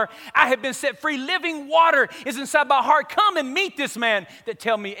kill her, I have been set free. Living water is inside my heart. Come and meet this man that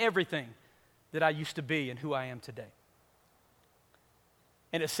tell me everything that I used to be and who I am today.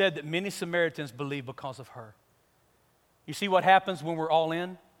 And it said that many Samaritans believed because of her. You see what happens when we're all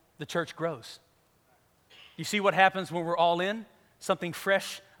in? The church grows. You see what happens when we're all in? Something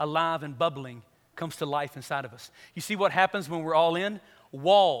fresh, alive, and bubbling comes to life inside of us. You see what happens when we're all in?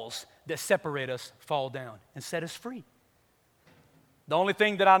 Walls that separate us fall down and set us free. The only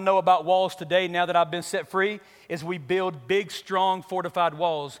thing that I know about walls today, now that I've been set free, is we build big, strong, fortified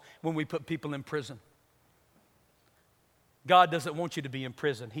walls when we put people in prison. God doesn't want you to be in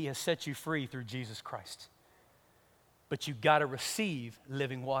prison. He has set you free through Jesus Christ. But you've got to receive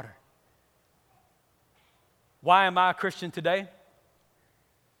living water. Why am I a Christian today?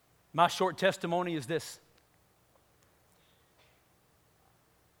 My short testimony is this.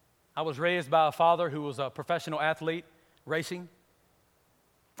 I was raised by a father who was a professional athlete, racing.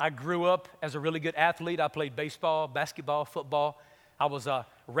 I grew up as a really good athlete. I played baseball, basketball, football. I was a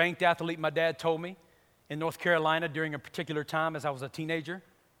ranked athlete, my dad told me, in North Carolina during a particular time as I was a teenager.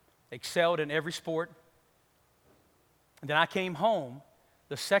 Excelled in every sport. And then I came home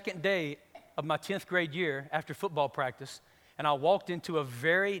the second day of my 10th grade year after football practice, and I walked into a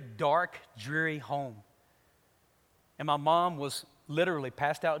very dark, dreary home. And my mom was literally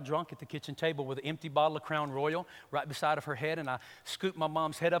passed out drunk at the kitchen table with an empty bottle of Crown Royal right beside of her head, and I scooped my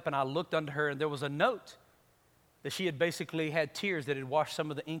mom's head up and I looked under her, and there was a note that she had basically had tears that had washed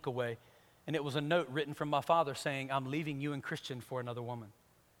some of the ink away, and it was a note written from my father saying, "I'm leaving you and Christian for another woman."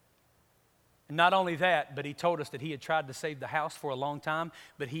 And not only that, but he told us that he had tried to save the house for a long time,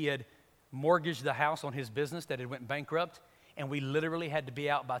 but he had mortgaged the house on his business that had went bankrupt, and we literally had to be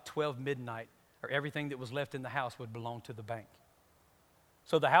out by 12 midnight, or everything that was left in the house would belong to the bank.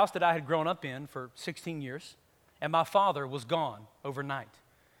 So the house that I had grown up in for 16 years, and my father was gone overnight.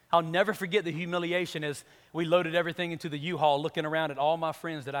 I'll never forget the humiliation as we loaded everything into the U-Haul, looking around at all my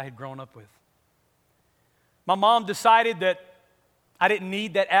friends that I had grown up with. My mom decided that I didn't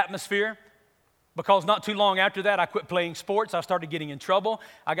need that atmosphere, because not too long after that, I quit playing sports. I started getting in trouble.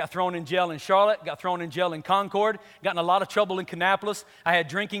 I got thrown in jail in Charlotte, got thrown in jail in Concord, got in a lot of trouble in Kannapolis. I had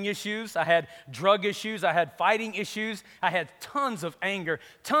drinking issues. I had drug issues. I had fighting issues. I had tons of anger,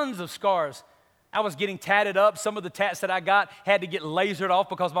 tons of scars. I was getting tatted up. Some of the tats that I got had to get lasered off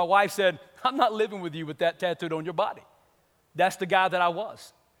because my wife said, "I'm not living with you with that tattooed on your body." That's the guy that I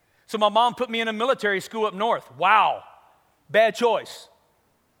was. So my mom put me in a military school up north. Wow, bad choice.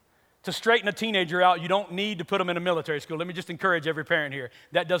 To straighten a teenager out, you don't need to put them in a military school. Let me just encourage every parent here.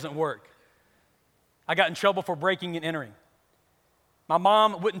 That doesn't work. I got in trouble for breaking and entering. My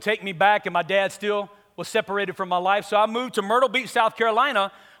mom wouldn't take me back, and my dad still was separated from my life. So I moved to Myrtle Beach, South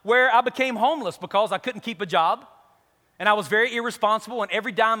Carolina, where I became homeless because I couldn't keep a job. And I was very irresponsible, and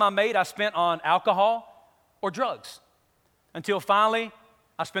every dime I made, I spent on alcohol or drugs. Until finally,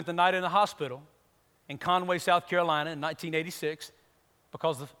 I spent the night in the hospital in Conway, South Carolina in 1986.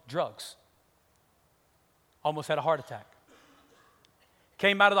 Because of drugs. Almost had a heart attack.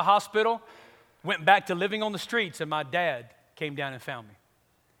 Came out of the hospital, went back to living on the streets, and my dad came down and found me.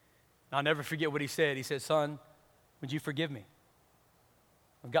 And I'll never forget what he said. He said, "Son, would you forgive me?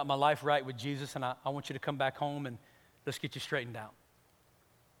 I've got my life right with Jesus, and I want you to come back home and let's get you straightened out."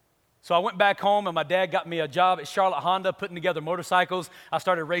 So I went back home, and my dad got me a job at Charlotte Honda putting together motorcycles. I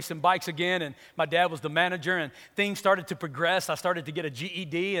started racing bikes again, and my dad was the manager, and things started to progress. I started to get a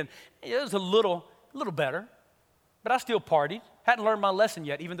GED, and it was a little better, but I still partied. Hadn't learned my lesson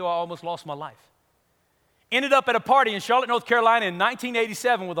yet, even though I almost lost my life. Ended up at a party in Charlotte, North Carolina in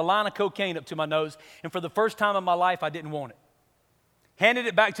 1987 with a line of cocaine up to my nose, and for the first time in my life, I didn't want it. Handed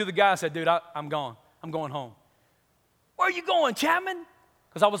it back to the guy, said, "Dude, I'm gone. I'm going home." "Where are you going, Chapman?"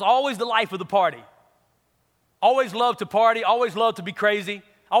 Because I was always the life of the party. Always loved to party, always loved to be crazy,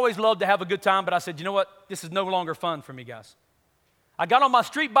 always loved to have a good time, but I said, "You know what? This is no longer fun for me, guys." I got on my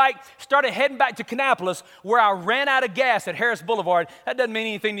street bike, started heading back to Kannapolis, where I ran out of gas at Harris Boulevard. That doesn't mean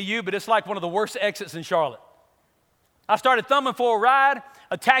anything to you, but it's like one of the worst exits in Charlotte. I started thumbing for a ride.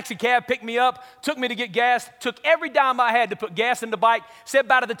 A taxi cab picked me up, took me to get gas, took every dime I had to put gas in the bike, sat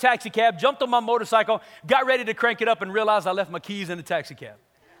by to the taxi cab, jumped on my motorcycle, got ready to crank it up, and realized I left my keys in the taxi cab.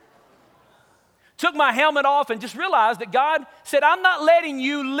 Took my helmet off and just realized that God said, "I'm not letting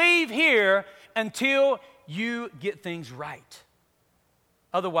you leave here until you get things right.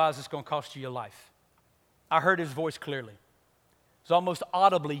 Otherwise, it's going to cost you your life." I heard his voice clearly. He was almost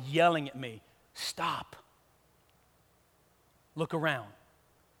audibly yelling at me, "Stop. Look around.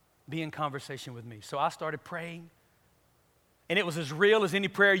 Be in conversation with me." So I started praying, and it was as real as any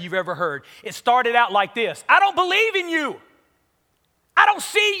prayer you've ever heard. It started out like this: "I don't believe in you. I don't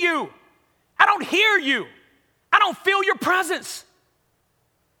see you. I don't hear you. I don't feel your presence.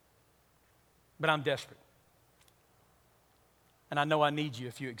 But I'm desperate. And I know I need you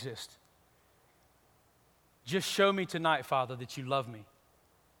if you exist. Just show me tonight, Father, that you love me.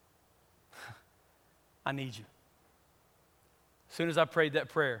 I need you. As soon as I prayed that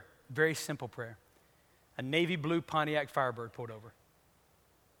prayer, very simple prayer, a navy blue Pontiac Firebird pulled over.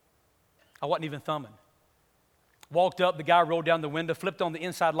 I wasn't even thumbing. Walked up, the guy rolled down the window, flipped on the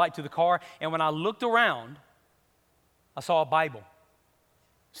inside light to the car, and when I looked around, I saw a Bible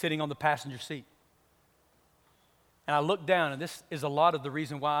sitting on the passenger seat. And I looked down, and this is a lot of the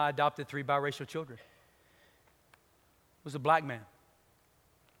reason why I adopted 3 biracial children. It was a black man,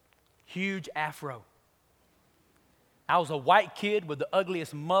 huge afro. I was a white kid with the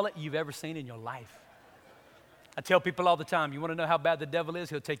ugliest mullet you've ever seen in your life. I tell people all the time, you want to know how bad the devil is?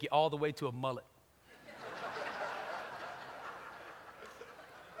 He'll take you all the way to a mullet.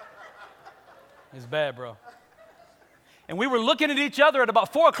 It's bad, bro. And we were looking at each other at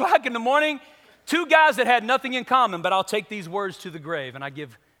about 4 o'clock in the morning, 2 guys that had nothing in common, but I'll take these words to the grave, and I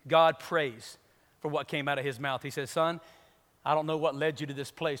give God praise for what came out of his mouth. He says, son, I don't know what led you to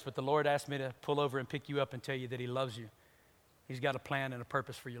this place, but the Lord asked me to pull over and pick you up and tell you that he loves you. He's got a plan and a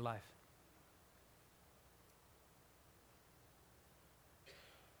purpose for your life.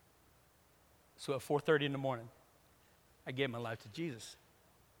 So at 4:30 in the morning, I gave my life to Jesus.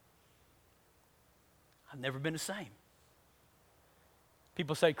 I've never been the same.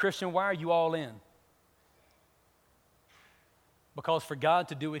 People say, Christian, why are you all in? Because for God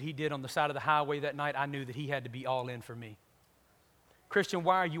to do what he did on the side of the highway that night, I knew that he had to be all in for me. Christian,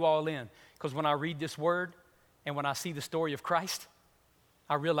 why are you all in? Because when I read this word and when I see the story of Christ,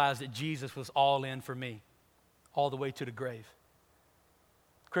 I realize that Jesus was all in for me, all the way to the grave.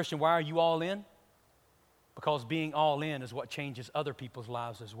 Christian, why are you all in? Because being all in is what changes other people's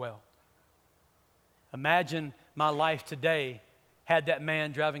lives as well. Imagine my life today had that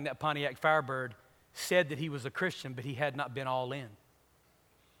man driving that Pontiac Firebird said that he was a Christian, but he had not been all in.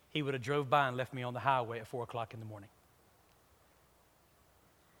 He would have drove by and left me on the highway at 4 o'clock in the morning.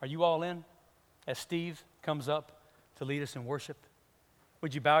 Are you all in? As Steve comes up to lead us in worship,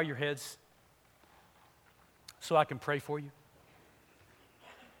 would you bow your heads so I can pray for you?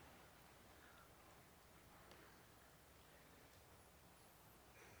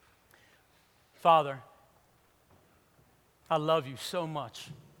 Father, I love you so much.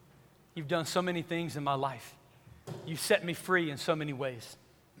 You've done so many things in my life. You've set me free in so many ways.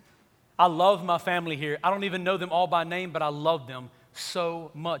 I love my family here. I don't even know them all by name, but I love them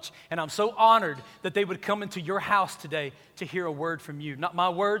so much. And I'm so honored that they would come into your house today to hear a word from you. Not my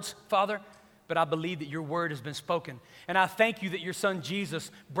words, Father, but I believe that your word has been spoken. And I thank you that your son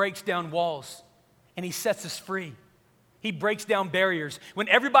Jesus breaks down walls and he sets us free. He breaks down barriers. When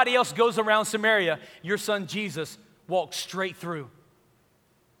everybody else goes around Samaria, your son Jesus walks straight through.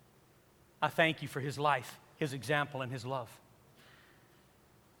 I thank you for his life, his example, and his love.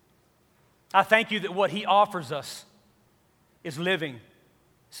 I thank you that what he offers us is living,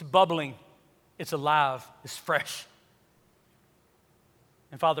 it's bubbling, it's alive, it's fresh.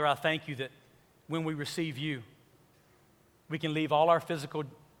 And Father, I thank you that when we receive you, we can leave all our physical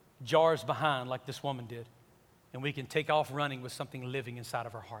jars behind like this woman did, and we can take off running with something living inside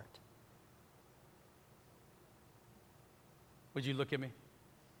of our heart. Would you look at me?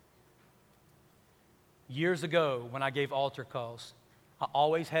 Years ago, when I gave altar calls, I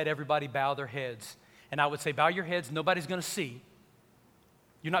always had everybody bow their heads. And I would say, bow your heads, nobody's going to see.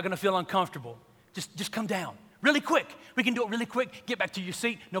 You're not going to feel uncomfortable. Just come down really quick. We can do it really quick. Get back to your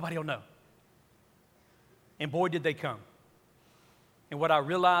seat. Nobody will know. And boy, did they come. And what I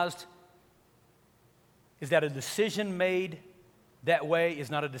realized is that a decision made that way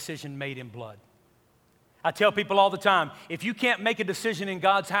is not a decision made in blood. I tell people all the time, if you can't make a decision in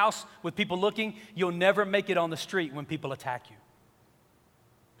God's house with people looking, you'll never make it on the street when people attack you.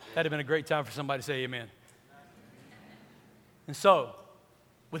 That'd have been a great time for somebody to say amen. And so,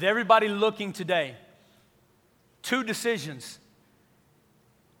 with everybody looking today, 2 decisions.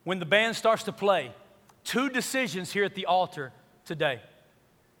 When the band starts to play, 2 decisions here at the altar today.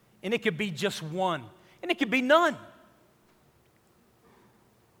 And it could be just one, and it could be none.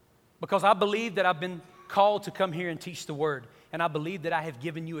 Because I believe that I've been called to come here and teach the word. And I believe that I have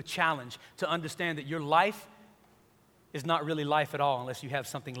given you a challenge to understand that your life is not really life at all unless you have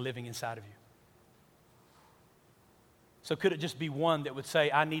something living inside of you. So could it just be one that would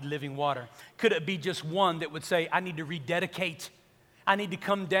say, I need living water? Could it be just one that would say, I need to rededicate? I need to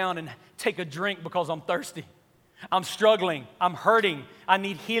come down and take a drink because I'm thirsty. I'm struggling. I'm hurting. I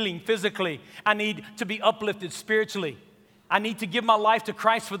need healing physically. I need to be uplifted spiritually. I need to give my life to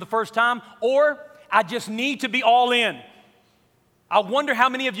Christ for the first time, or I just need to be all in. I wonder how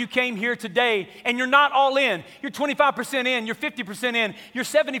many of you came here today and you're not all in. You're 25% in, you're 50% in, you're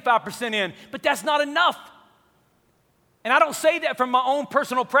 75% in, but that's not enough. And I don't say that from my own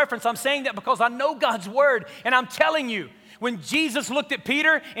personal preference. I'm saying that because I know God's word. And I'm telling you, when Jesus looked at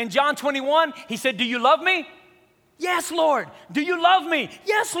Peter in John 21, he said, do you love me? Yes, Lord. Do you love me?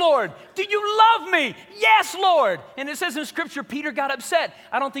 Yes, Lord. Do you love me? Yes, Lord. And it says in Scripture, Peter got upset.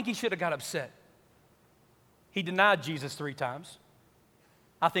 I don't think he should have got upset. He denied Jesus 3 times.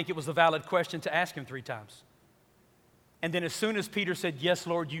 I think it was a valid question to ask him 3 times. And then as soon as Peter said, yes,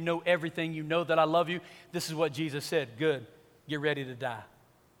 Lord, you know everything. You know that I love you. This is what Jesus said. Good. Get ready to die.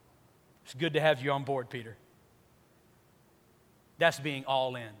 It's good to have you on board, Peter. That's being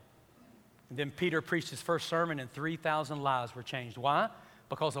all in. And then Peter preached his first sermon and 3,000 lives were changed. Why?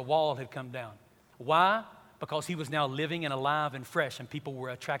 Because a wall had come down. Why? Because he was now living and alive and fresh and people were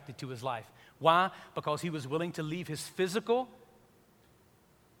attracted to his life. Why? Because he was willing to leave his physical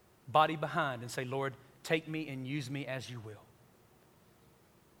body behind and say, Lord, take me and use me as you will.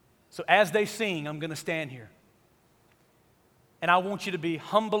 So as they sing, I'm going to stand here. And I want you to be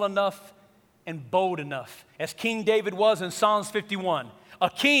humble enough and bold enough, as King David was in Psalms 51. A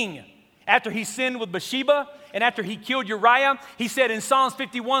king, after he sinned with Bathsheba and after he killed Uriah, he said in Psalms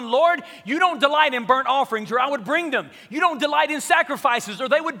 51, Lord, you don't delight in burnt offerings or I would bring them. You don't delight in sacrifices or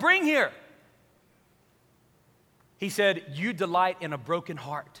they would bring here. He said, you delight in a broken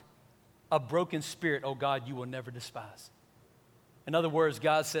heart, a broken spirit, oh God, you will never despise. In other words,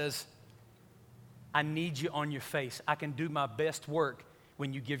 God says, I need you on your face. I can do my best work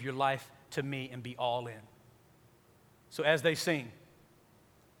when you give your life to me and be all in. So as they sing,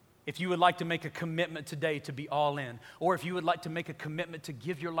 if you would like to make a commitment today to be all in, or if you would like to make a commitment to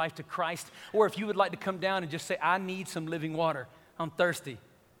give your life to Christ, or if you would like to come down and just say, I need some living water. I'm thirsty.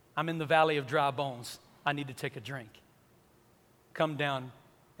 I'm in the valley of dry bones. I need to take a drink. Come down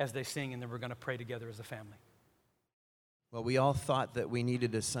as they sing, and then we're going to pray together as a family. Well, we all thought that we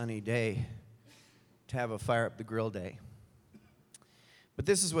needed a sunny day to have a fire up the grill day. But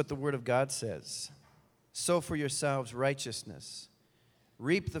this is what the Word of God says. Sow for yourselves righteousness.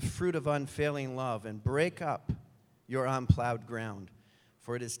 Reap the fruit of unfailing love, and break up your unplowed ground.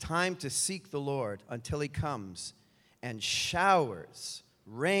 For it is time to seek the Lord until He comes and showers,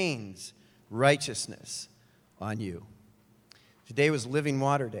 rains righteousness on you. Today was Living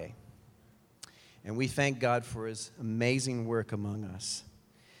Water Day, and we thank God for His amazing work among us.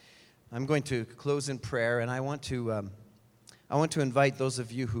 I'm going to close in prayer, and I want to invite those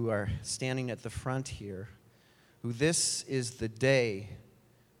of you who are standing at the front here, who this is the day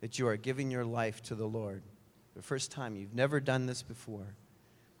that you are giving your life to the Lord. The first time, you've never done this before.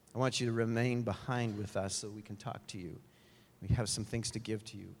 I want you to remain behind with us so we can talk to you. We have some things to give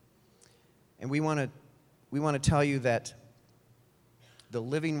to you. And we want to tell you that the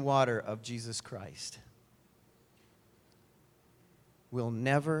living water of Jesus Christ will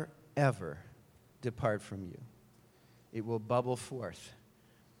never, ever depart from you. It will bubble forth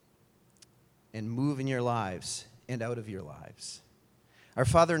and move in your lives and out of your lives. Our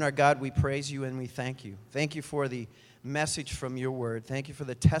Father and our God, we praise you and we thank you. Thank you for the message from your word. Thank you for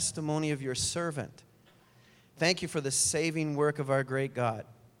the testimony of your servant. Thank you for the saving work of our great God.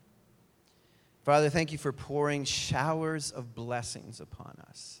 Father, thank you for pouring showers of blessings upon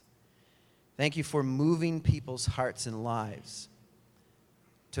us. Thank you for moving people's hearts and lives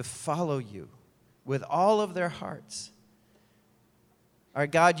to follow you with all of their hearts. Our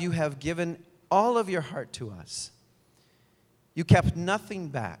God, you have given all of your heart to us. You kept nothing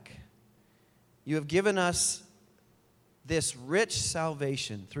back. You have given us this rich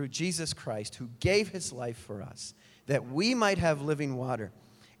salvation through Jesus Christ, who gave his life for us, that we might have living water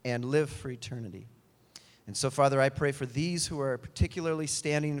and live for eternity. And so, Father, I pray for these who are particularly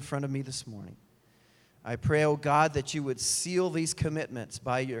standing in front of me this morning. I pray, oh God, that you would seal these commitments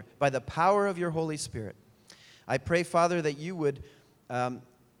by the power of your Holy Spirit. I pray, Father, that you would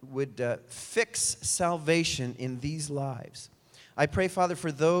fix salvation in these lives. I pray, Father,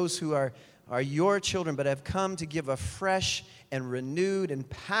 for those who are your children but have come to give a fresh and renewed and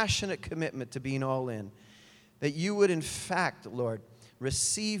passionate commitment to being all in, that you would, in fact, Lord,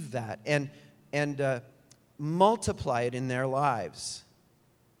 receive that and multiply it in their lives,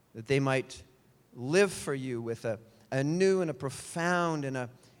 that they might live for you with a new and a profound and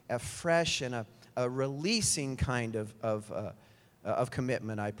a fresh and a releasing kind of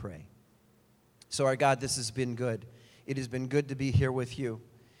commitment, I pray. So, our God, this has been good. It has been good to be here with you.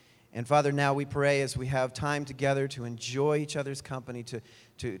 And, Father, now we pray as we have time together to enjoy each other's company, to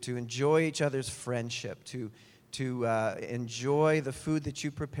enjoy each other's friendship, to enjoy the food that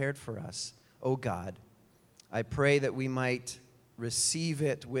you prepared for us. Oh, God, I pray that we might receive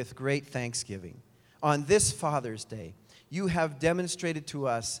it with great thanksgiving. On this Father's Day, you have demonstrated to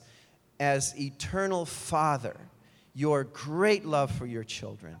us as eternal Father your great love for your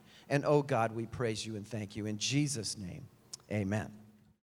children. And oh God, we praise you and thank you. In Jesus' name, amen.